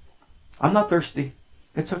 I'm not thirsty.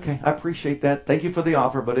 It's okay. I appreciate that. Thank you for the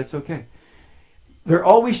offer, but it's okay. They're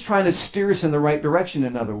always trying to steer us in the right direction,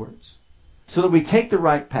 in other words. So that we take the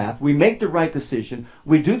right path, we make the right decision,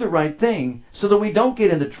 we do the right thing, so that we don't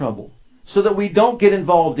get into trouble. So that we don't get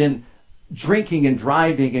involved in drinking and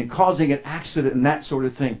driving and causing an accident and that sort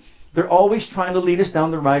of thing. They're always trying to lead us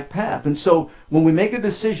down the right path. And so when we make a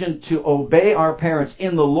decision to obey our parents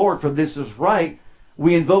in the Lord, for this is right,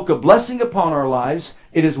 we invoke a blessing upon our lives.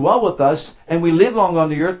 It is well with us, and we live long on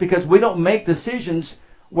the earth because we don't make decisions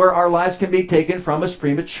where our lives can be taken from us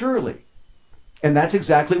prematurely. And that's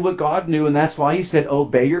exactly what God knew, and that's why he said,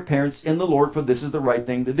 obey your parents in the Lord, for this is the right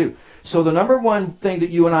thing to do. So the number one thing that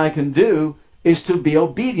you and I can do is to be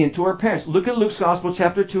obedient to our parents. Look at Luke's Gospel,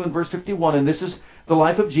 chapter 2 and verse 51, and this is the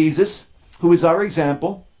life of Jesus, who is our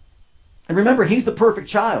example. And remember, he's the perfect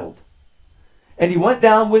child. And he went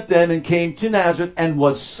down with them and came to Nazareth and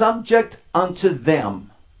was subject unto them.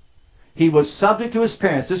 He was subject to his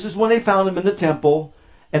parents. This is when they found him in the temple.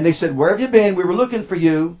 And they said, where have you been? We were looking for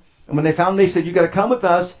you. And when they found him, they said, you got to come with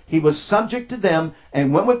us. He was subject to them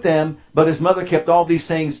and went with them. But his mother kept all these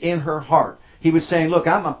things in her heart. He was saying, look,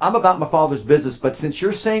 I'm about my father's business. But since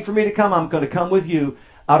you're saying for me to come, I'm going to come with you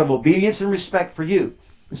out of obedience and respect for you.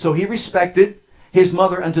 So he respected his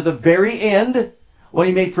mother unto the very end when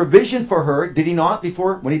he made provision for her. Did he not?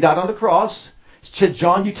 Before, when he died on the cross, he said,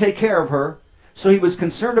 John, you take care of her. So he was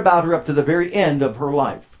concerned about her up to the very end of her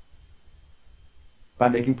life by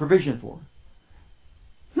making provision for her.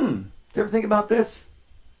 Did you ever think about this?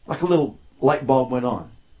 Like a little light bulb went on.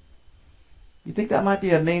 You think that might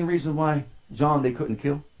be a main reason why John they couldn't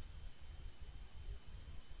kill?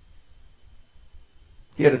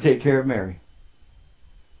 He had to take care of Mary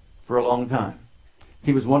for a long time.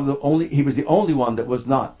 He was the only one that was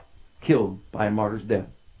not killed by a martyr's death.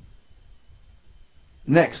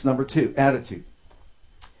 Next, number 2, attitude.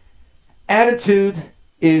 Attitude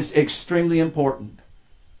is extremely important.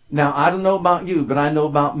 Now, I don't know about you, but I know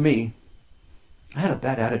about me. I had a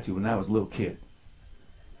bad attitude when I was a little kid.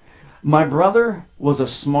 My brother was a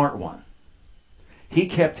smart one. He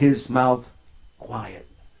kept his mouth quiet.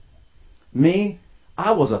 Me,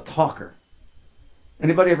 I was a talker.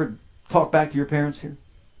 Anybody ever talk back to your parents here?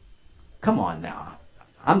 Come on now.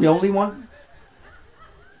 I'm the only one?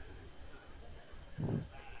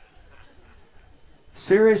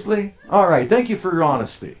 Seriously? All right. Thank you for your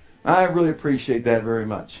honesty. I really appreciate that very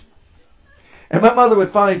much. And my mother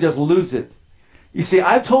would finally just lose it. You see,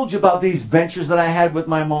 I've told you about these ventures that I had with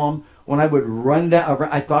my mom when I would run down.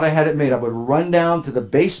 I thought I had it made. I would run down to the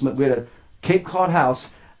basement. We had a Cape Cod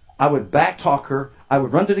house. I would backtalk her. I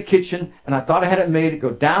would run to the kitchen, and I thought I had it made.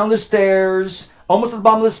 Go down the stairs, almost at the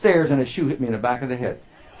bottom of the stairs, and a shoe hit me in the back of the head.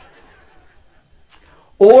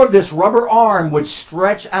 Or this rubber arm would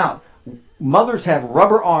stretch out. Mothers have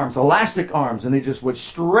rubber arms, elastic arms, and they just would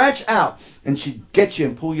stretch out, and she'd get you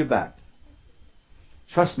and pull you back.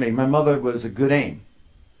 Trust me, my mother was a good aim.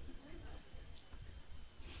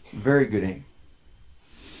 Very good aim.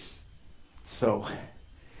 So,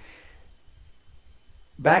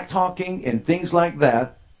 back-talking and things like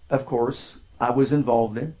that, of course, I was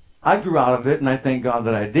involved in. I grew out of it, and I thank God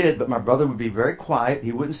that I did, but my brother would be very quiet.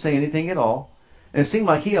 He wouldn't say anything at all. And it seemed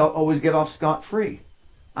like he always get off scot-free.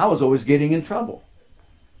 I was always getting in trouble.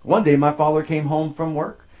 One day, my father came home from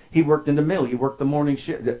work. He worked in the mill. He worked the morning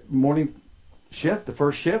shift, the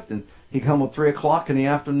first shift, and he come at 3 o'clock in the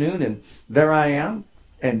afternoon, and there I am.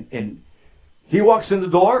 And he walks in the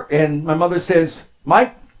door, and my mother says,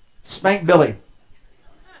 Mike, spank Billy.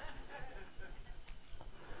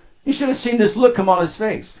 You should have seen this look come on his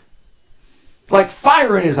face. Like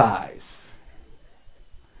fire in his eyes.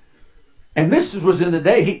 And this was in the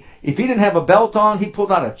day, if he didn't have a belt on, he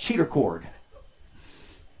pulled out a cheater cord.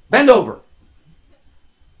 Bend over.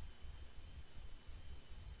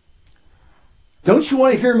 Don't you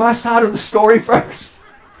want to hear my side of the story first?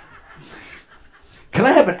 Can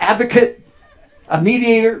I have an advocate? A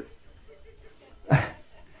mediator?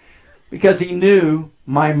 Because he knew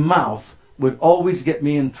my mouth would always get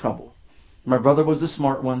me in trouble. My brother was the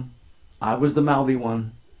smart one. I was the mouthy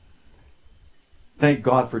one. Thank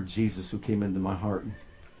God for Jesus who came into my heart and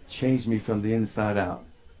changed me from the inside out.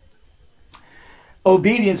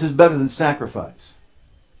 Obedience is better than sacrifice.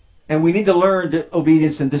 And we need to learn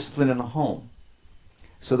obedience and discipline in the home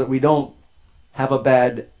so that we don't have a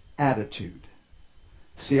bad attitude.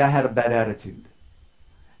 See, I had a bad attitude.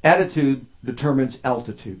 Attitude determines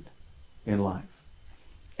altitude in life.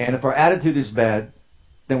 And if our attitude is bad,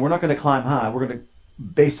 then we're not going to climb high. We're going to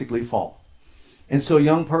basically fall. And so,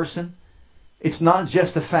 young person, it's not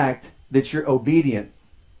just the fact that you're obedient.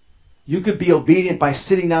 You could be obedient by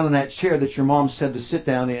sitting down in that chair that your mom said to sit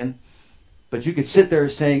down in. But you could sit there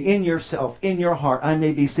saying in yourself, in your heart, I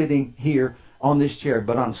may be sitting here on this chair,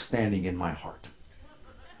 but I'm standing in my heart.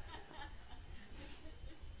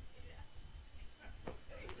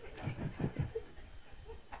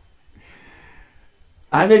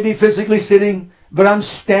 I may be physically sitting, but I'm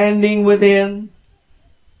standing within.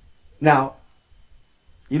 Now,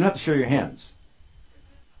 you don't have to show your hands.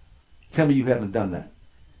 Tell me you haven't done that.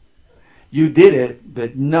 You did it,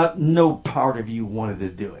 but no part of you wanted to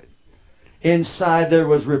do it. Inside there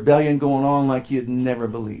was rebellion going on like you'd never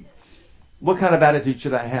believe. What kind of attitude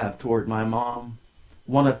should I have toward my mom?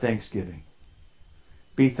 One of thanksgiving.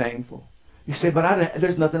 Be thankful. You say, but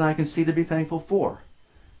there's nothing I can see to be thankful for.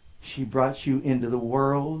 She brought you into the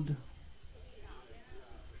world.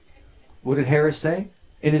 What did Harris say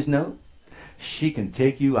in his note? She can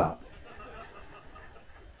take you out.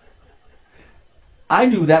 I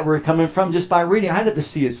knew that where it coming from just by reading. I had to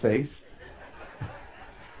see his face.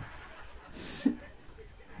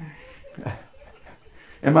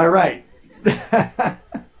 Am I right?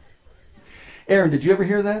 Aaron, did you ever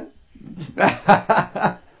hear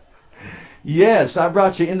that? Yes, I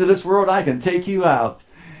brought you into this world. I can take you out.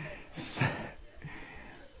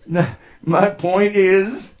 My point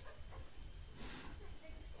is,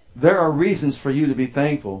 there are reasons for you to be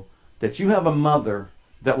thankful that you have a mother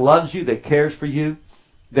that loves you, that cares for you,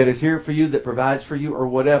 that is here for you, that provides for you, or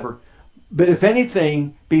whatever. But if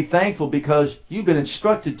anything, be thankful because you've been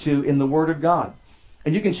instructed to in the Word of God.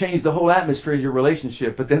 And you can change the whole atmosphere of your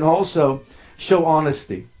relationship. But then also, show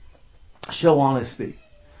honesty. Show honesty.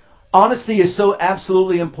 Honesty is so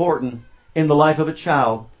absolutely important in the life of a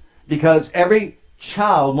child because every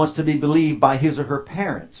child wants to be believed by his or her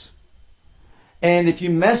parents. And if you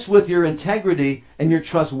mess with your integrity and your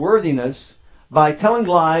trustworthiness by telling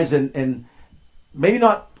lies and maybe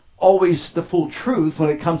not always the full truth when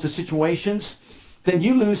it comes to situations, then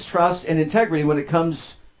you lose trust and integrity when it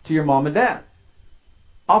comes to your mom and dad.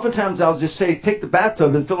 Oftentimes I'll just say, take the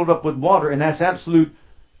bathtub and fill it up with water, and that's absolute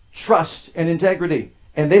trust and integrity.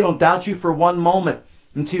 And they don't doubt you for one moment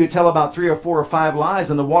until you tell about 3 or 4 or 5 lies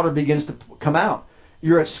and the water begins to come out.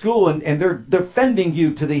 You're at school and they're defending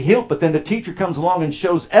you to the hilt, but then the teacher comes along and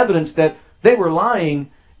shows evidence that they were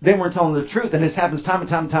lying, they weren't telling the truth, and this happens time and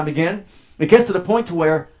time and time again. It gets to the point to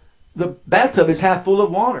where the bathtub is half full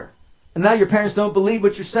of water. And now your parents don't believe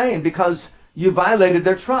what you're saying because you violated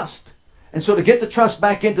their trust. And so to get the trust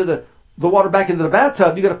back into the water back into the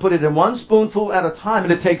bathtub, you got to put it in one spoonful at a time,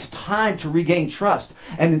 and it takes time to regain trust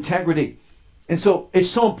and integrity. And so it's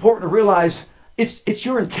so important to realize it's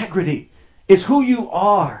your integrity. It's who you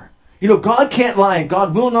are. You know, God can't lie and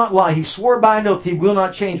God will not lie. He swore by an oath he will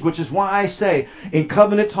not change, which is why I say in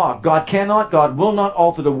covenant talk, God cannot, God will not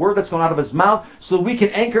alter the word that's gone out of his mouth, so we can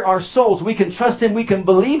anchor our souls. We can trust him. We can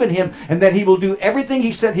believe in him, and that he will do everything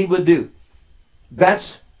he said he would do.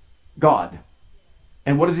 That's God.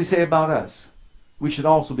 And what does he say about us? We should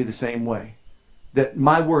also be the same way. That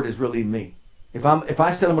my word is really me. If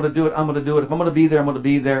I said I'm going to do it, I'm going to do it. If I'm going to be there, I'm going to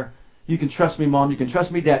be there. You can trust me, Mom. You can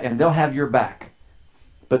trust me, Dad, and they'll have your back.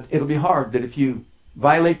 But it'll be hard that if you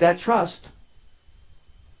violate that trust,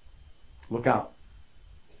 look out.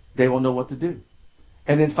 They will know what to do.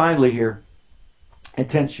 And then finally here,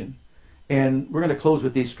 attention. And we're going to close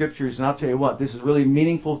with these scriptures, and I'll tell you what, this is really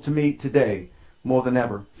meaningful to me today more than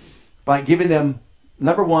ever. By giving them,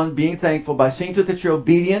 number one, being thankful, by seeing to it that you're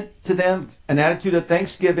obedient to them, an attitude of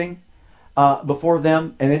thanksgiving before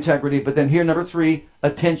them, and integrity. But then here, number 3,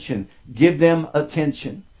 attention. Give them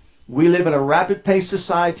attention. We live in a rapid-paced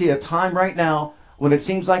society, a time right now when it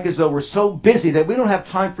seems like as though we're so busy that we don't have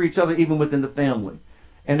time for each other even within the family.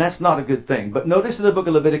 And that's not a good thing. But notice in the book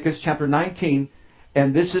of Leviticus chapter 19,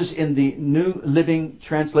 and this is in the New Living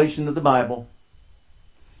Translation of the Bible,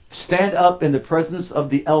 stand up in the presence of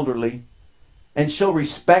the elderly and show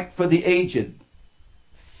respect for the aged.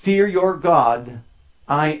 Fear your God.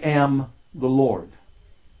 I am the Lord.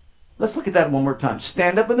 Let's look at that one more time.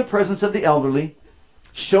 Stand up in the presence of the elderly.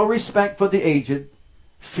 Show respect for the aged.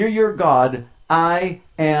 Fear your God. I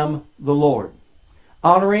am the Lord.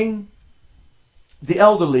 Honoring the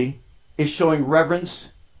elderly is showing reverence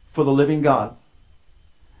for the living God.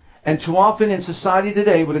 And too often in society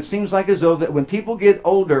today, what it seems like as though that when people get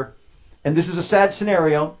older, and this is a sad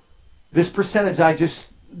scenario, this percentage, I just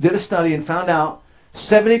did a study and found out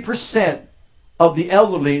 70% of the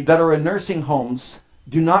elderly that are in nursing homes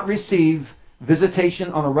do not receive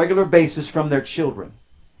visitation on a regular basis from their children.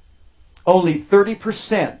 Only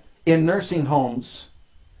 30% in nursing homes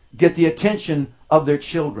get the attention of their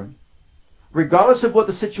children. Regardless of what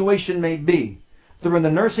the situation may be, they're in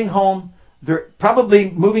the nursing home, they're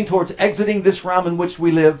probably moving towards exiting this realm in which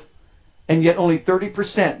we live, and yet only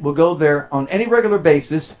 30% will go there on any regular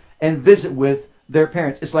basis and visit with their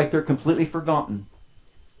parents. It's like they're completely forgotten.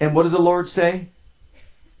 And what does the Lord say?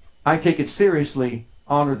 I take it seriously,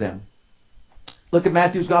 honor them. Look at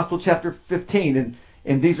Matthew's Gospel chapter 15,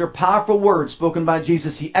 and these are powerful words spoken by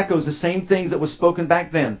Jesus. He echoes the same things that was spoken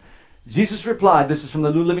back then. Jesus replied, this is from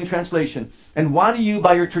the New Living Translation, and why do you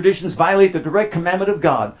by your traditions violate the direct commandment of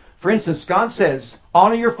God? For instance, God says,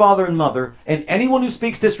 honor your father and mother, and anyone who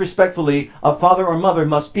speaks disrespectfully of father or mother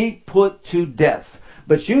must be put to death.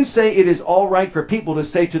 But you say it is all right for people to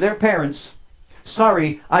say to their parents,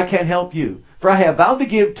 sorry, I can't help you, for I have vowed to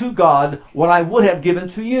give to God what I would have given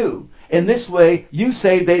to you. In this way, you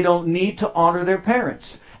say they don't need to honor their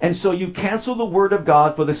parents. And so you cancel the word of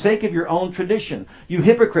God for the sake of your own tradition. You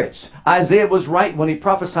hypocrites, Isaiah was right when he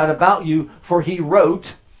prophesied about you, for he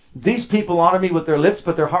wrote, these people honor me with their lips,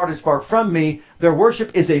 but their heart is far from me. Their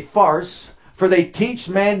worship is a farce, for they teach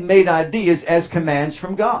man-made ideas as commands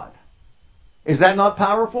from God. Is that not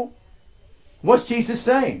powerful? What's Jesus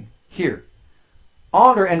saying here?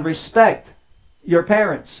 Honor and respect your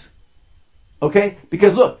parents. Okay?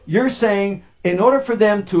 Because look, you're saying in order for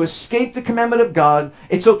them to escape the commandment of God,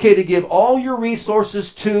 it's okay to give all your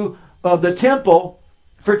resources to the temple.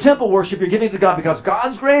 For temple worship, you're giving to God because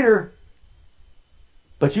God's greater.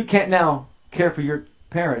 But you can't now care for your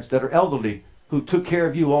parents that are elderly who took care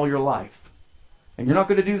of you all your life. And you're not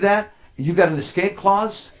going to do that. You've got an escape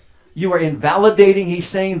clause. You are invalidating, he's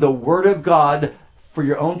saying, the Word of God for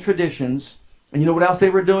your own traditions. And you know what else they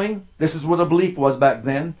were doing? This is what a belief was back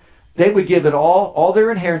then. They would give it all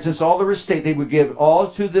their inheritance, all their estate, they would give all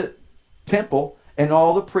to the temple and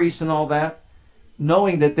all the priests and all that,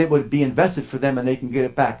 knowing that they would be invested for them and they can get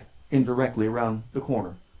it back indirectly around the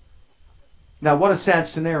corner. Now, what a sad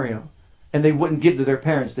scenario. And they wouldn't give to their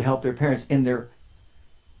parents to help their parents in their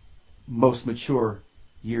most mature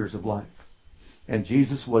years of life. And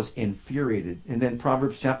Jesus was infuriated. And then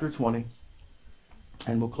Proverbs chapter 20,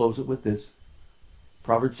 and we'll close it with this.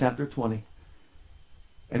 Proverbs chapter 20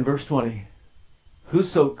 and verse 20.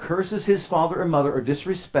 Whoso curses his father or mother or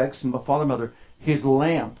disrespects father or mother, his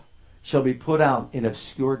lamp shall be put out in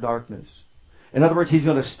obscure darkness. In other words, he's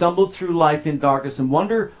going to stumble through life in darkness and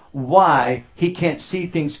wonder why he can't see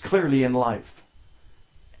things clearly in life.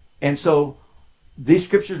 And so these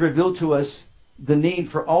scriptures reveal to us the need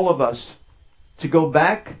for all of us to go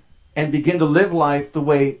back and begin to live life the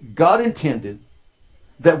way God intended,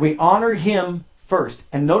 that we honor him first.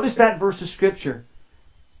 And notice that verse of scripture.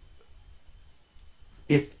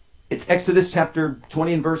 If it's Exodus chapter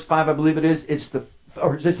 20 and verse 5, I believe it is. It's the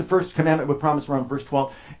first commandment with promise around verse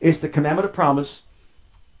 12. It's the commandment of promise.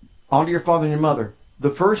 Honor your father and your mother. The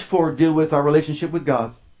first 4 deal with our relationship with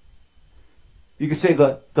God. You could say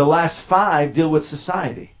the last 5 deal with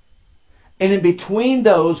society. And in between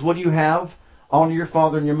those, what do you have? Honor your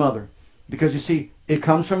father and your mother. Because you see, it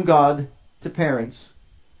comes from God to parents,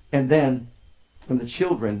 and then from the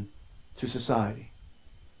children to society.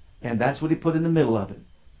 And that's what he put in the middle of it.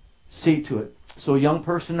 See to it. So a young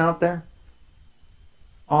person out there,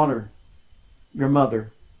 honor your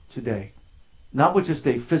mother today. Not with just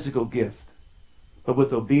a physical gift, but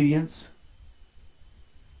with obedience,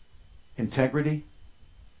 integrity,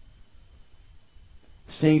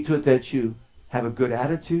 seeing to it that you have a good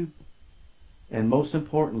attitude, and most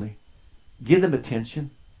importantly, give them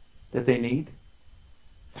attention that they need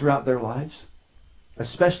throughout their lives,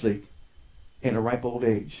 especially in a ripe old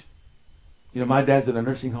age. You know, my dad's in a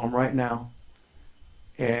nursing home right now,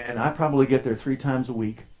 and I probably get there 3 times a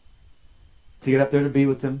week to get up there to be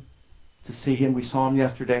with him, to see him. We saw him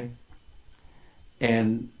yesterday.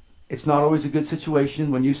 And it's not always a good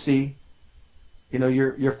situation when you see, you know,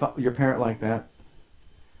 your parent like that.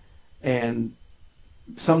 And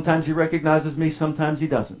sometimes he recognizes me, sometimes he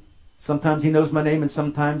doesn't. Sometimes he knows my name, and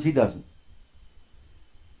sometimes he doesn't.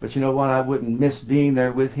 But you know what? I wouldn't miss being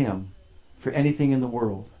there with him for anything in the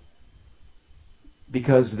world,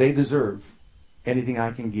 because they deserve anything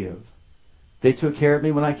I can give. They took care of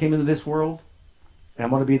me when I came into this world, and I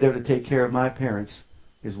want to be there to take care of my parents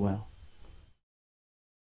as well.